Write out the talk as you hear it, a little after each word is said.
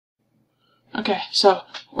Okay, so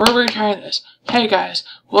we're retrying this. Hey guys,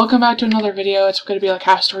 welcome back to another video. It's going to be like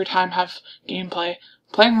half story time, half gameplay.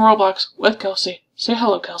 Playing Roblox with Kelsey. Say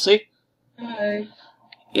hello, Kelsey. Hi.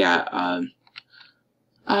 Yeah,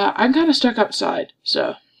 I'm kind of stuck outside,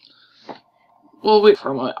 so we'll wait for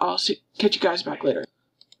a moment. I'll catch you guys back later.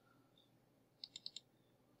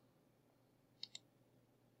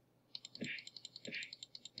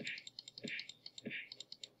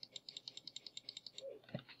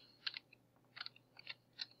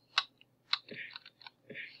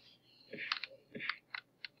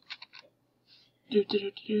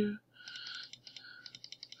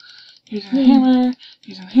 Using the hammer,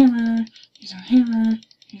 using the hammer, using the hammer,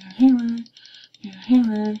 using the hammer, using the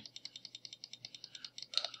hammer.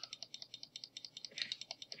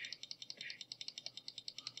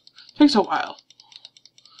 Takes a while.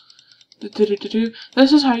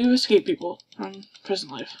 This is how you escape people from prison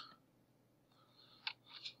life.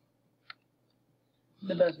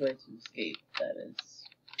 The best way to escape, that is.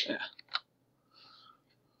 Yeah.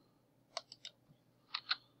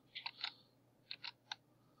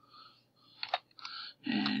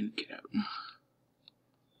 And get out.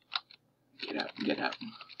 Get out, get out.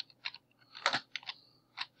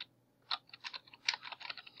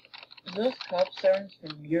 Are those cop sirens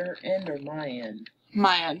from your end or my end?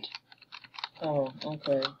 My end. Oh,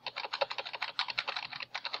 okay.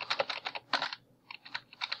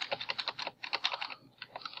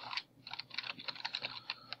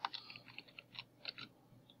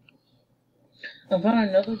 I found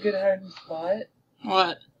another good hiding spot.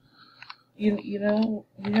 What? You know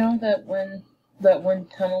that one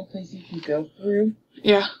tunnel place you can go through?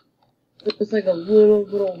 Yeah. It's like a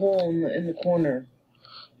little hole in the corner.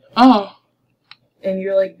 Oh. And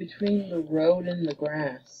you're like between the road and the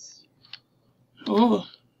grass. Ooh.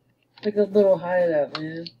 It's like a little hideout,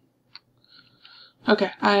 man. Okay,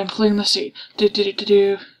 I am fleeing the scene.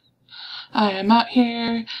 I am out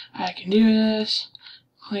here. I can do this.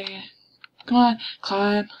 Clean. Come on,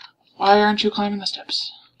 climb. Why aren't you climbing the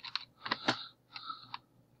steps?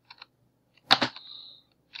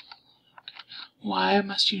 Why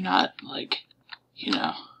must you not, like, you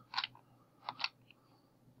know?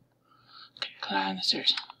 Okay, climb the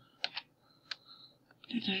stairs.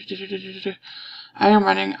 I am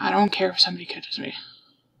running. I don't care if somebody catches me.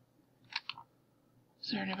 Is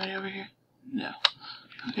there anybody over here? No.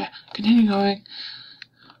 Okay, continue going.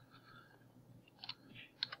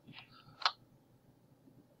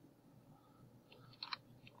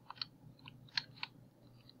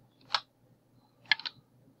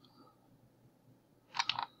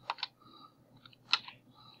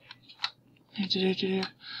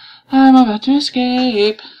 I'm about to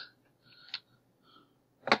escape.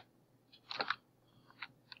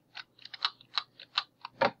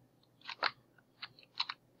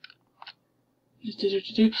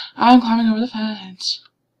 I'm climbing over the fence.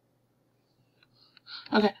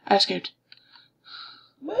 Okay, I escaped.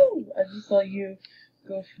 Woo! I just saw you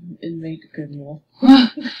go from inmate to criminal.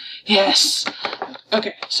 Yes!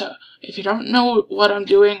 Okay, so, if you don't know what I'm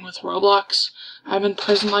doing with Roblox, I'm in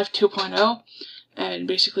Prison Life 2.0, and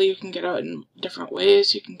basically you can get out in different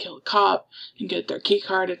ways. You can kill a cop, and get their key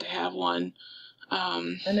card if they have one.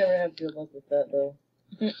 I never have good luck with that, though.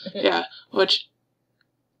 Yeah, which,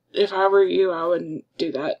 if I were you, I wouldn't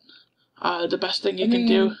do that. The best thing you can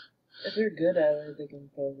do... If they're good at it, they can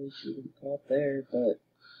probably shoot a cop there, but...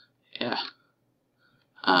 Yeah.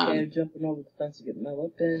 Okay, I'm jumping over the fence to get my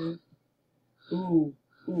weapon. Ooh,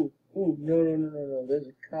 no, there's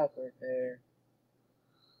a cop right there.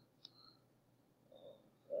 Oh,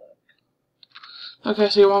 fuck. Okay,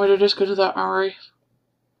 so you want me to just go to the armory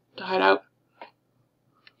to hide out?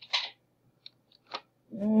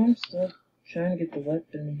 No, I'm still trying to get the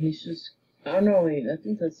weapon. He's just... I don't know, wait, I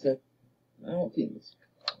think that's a... I don't think it's...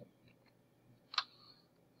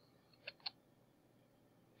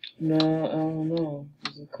 No, I don't know.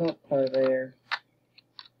 There's a cop car there.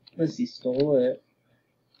 Unless he stole it.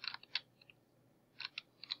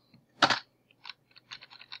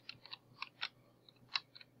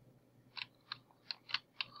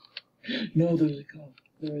 No, there's a cop.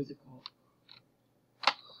 There is a cop.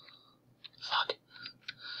 Fuck.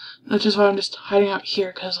 That's just why I'm just hiding out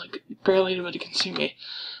here, because, like, barely anybody can see me.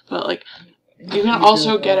 But, like, you can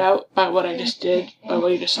also get out by what I just did, by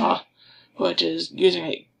what you just saw, which is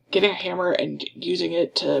getting a hammer and using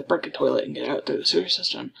it to break a toilet and get out through the sewer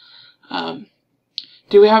system.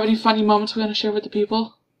 Do we have any funny moments we want to share with the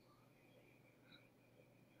people?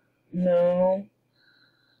 No.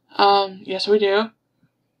 Yes we do.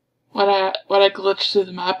 When I glitched through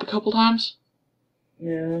the map a couple times.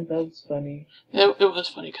 Yeah, that was funny. It was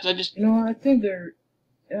funny, because I just... No, I think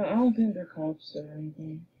Yeah, I don't think they're cops or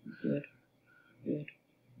anything. Good. Good.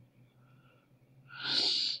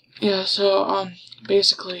 Yeah, so,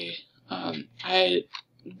 basically, I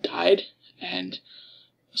died, and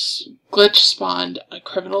glitch spawned a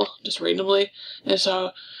criminal, just randomly, and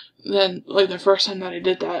so, then, like, the first time that I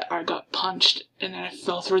did that, I got punched, and then I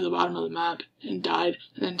fell through the bottom of the map, and died,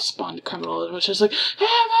 and then spawned a criminal, and was just like, hey,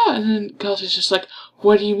 I'm out, and then Kelsey's just like,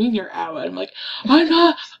 what do you mean you're out? And I'm like, I'm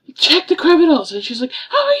not, check the criminals, and she's like,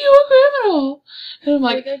 how are you a criminal? And I'm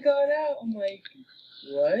like, I got out. I'm like,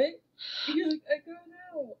 what? He's like, I got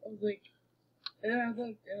out. I was like, and I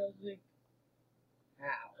looked, and I was like,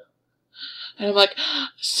 how? and I'm like,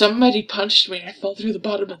 somebody punched me, and I fell through the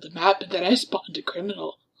bottom of the map, and then I spawned a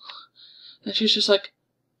criminal. And she's just like,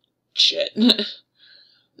 shit. And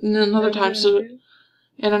then another time,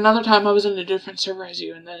 I was in a different server as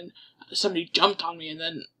you, and then somebody jumped on me, and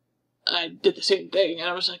then I did the same thing, and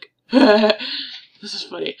I was like, this is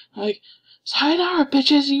funny. I'm like, sayonara,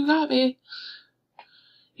 bitches, you got me.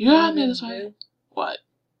 You got me this way. What?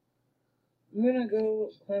 I'm gonna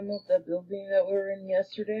go climb up that building that we were in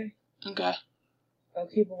yesterday. Okay. I'll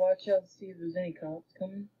keep a watch out to see if there's any cops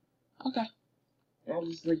coming. Okay. I'll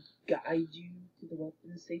just, like, guide you to the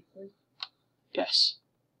weapon safely. Yes.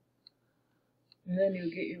 And then you'll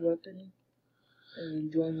get your weapon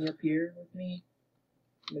and join me up here with me.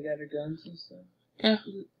 We got our guns and stuff. Yeah.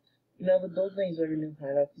 You know, the buildings are a new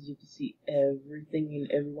hideout because you can see everything and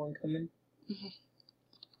everyone coming. Mm-hmm.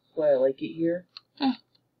 That's why I like it here. Yeah.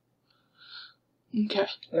 Okay.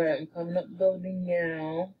 Alright, I'm coming up the building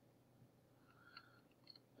now.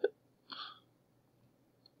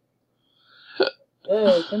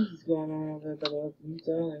 Oh, something's going on over there by the weapons.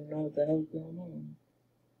 I don't even know what the hell's going on.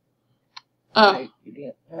 Oh. Right, you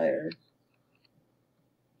get tired.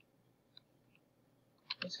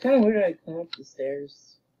 It's kind of weird I come up the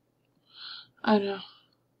stairs. I know.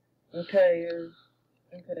 Okay,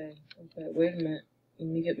 Okay, wait a minute. Let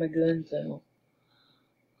me get my guns out.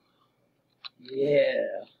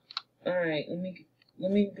 Yeah. Alright, let me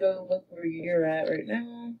go look where you're at right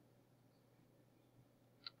now.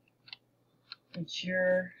 It's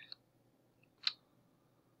your...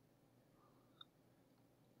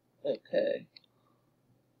 Okay.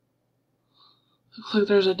 Looks like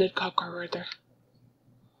there's a dead cop car right there.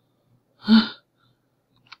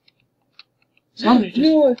 Somebody just...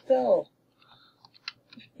 No, I fell.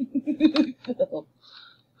 I fell.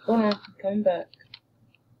 Hold on, come back.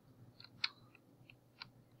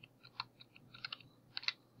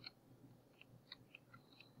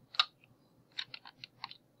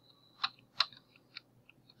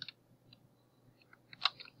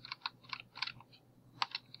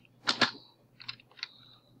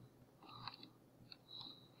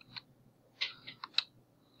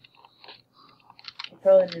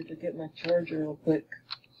 Probably need to get my charger real quick.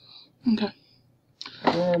 Okay.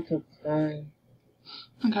 I want to time.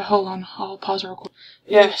 Okay, hold on. I'll pause real quick.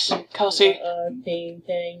 Yes, Kelsey. Ting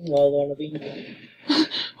ting, walla bing bang.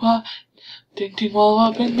 Well, ding ding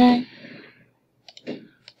walla bing bang.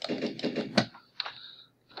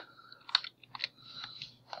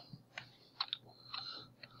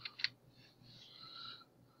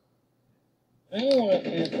 I don't want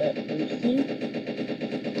to add that person.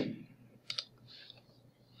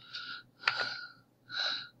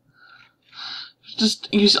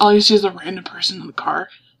 Just all you see is a random person in the car.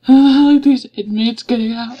 Like these inmates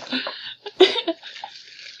getting out.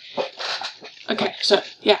 Okay, so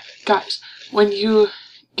yeah, guys, when you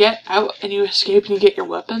get out and you escape and you get your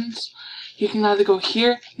weapons, you can either go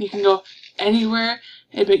here, you can go anywhere,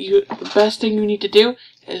 but the best thing you need to do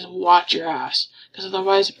is watch your ass, because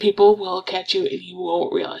otherwise people will catch you and you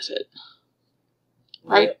won't realize it.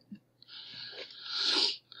 Right?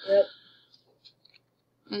 Yep.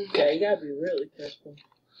 Okay. Yeah, you gotta be really careful.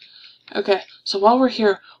 Okay, so while we're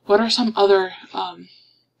here, what are some other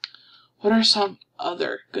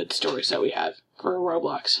good stories that we have for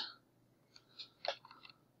Roblox?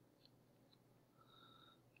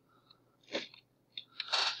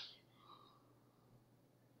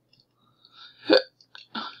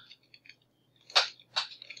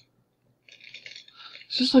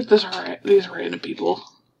 It's just like these random people.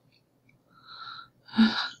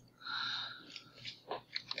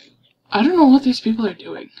 I don't know what these people are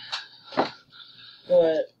doing.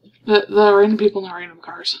 What? The random people in the random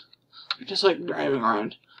cars. They're just like driving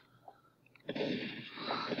around. I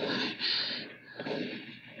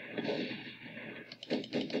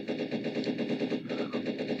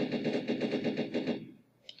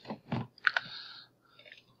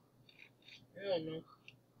don't know.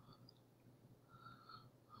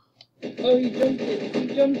 Oh, he jumped it.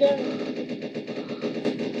 He jumped down.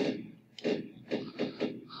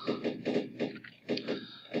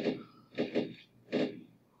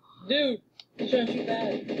 Dude, he's trying to shoot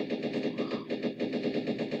back.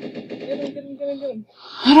 Get him.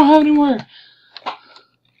 I don't have any more.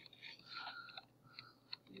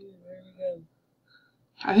 Dude, where'd he go?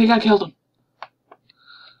 I think I killed him.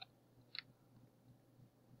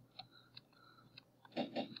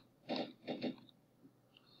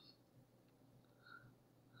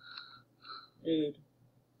 Dude.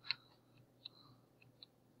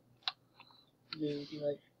 Dude, he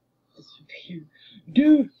like disappeared.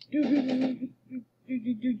 Dude.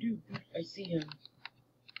 I see him.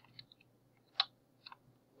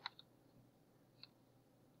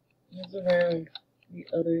 He's around the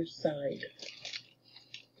other side.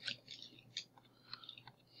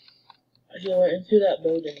 He went into that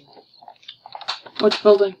building. Which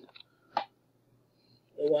building?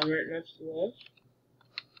 The one right next to us.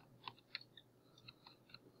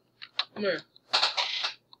 Come here.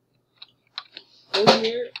 Go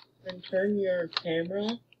here and turn your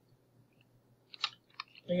camera,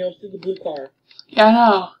 and you'll see the blue car. Yeah, I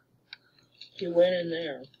know. He went in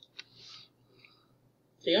there.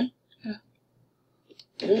 See him? Yeah.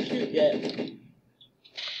 Don't shoot yet.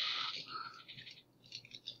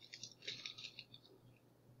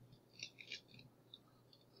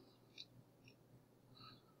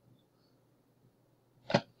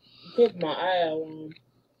 Took my eye out on him.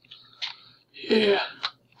 Yeah.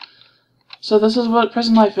 So this is what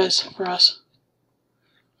prison life is for us.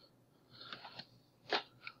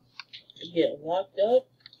 You get locked up,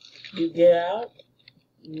 you get out,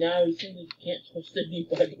 now you think you can't trust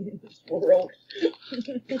anybody in this world.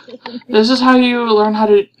 This is how you learn how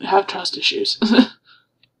to have trust issues.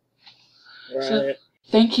 Right. So,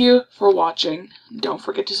 thank you for watching. Don't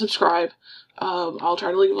forget to subscribe. I'll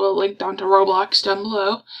try to leave a link down to Roblox down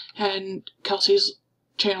below, and Kelsey's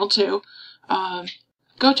channel too.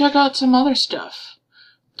 Go check out some other stuff.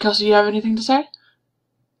 Kelsey, you have anything to say?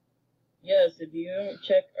 Yes, if you don't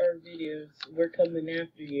check our videos, we're coming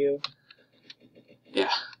after you.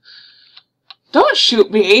 Yeah. Don't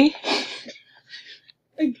shoot me!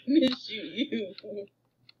 I'm gonna shoot you.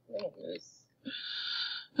 Promise.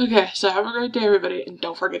 Okay, so have a great day, everybody, and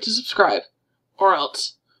don't forget to subscribe. Or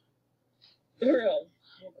else. Or else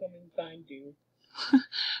we'll come and find you.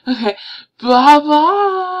 Okay,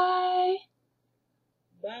 bye-bye!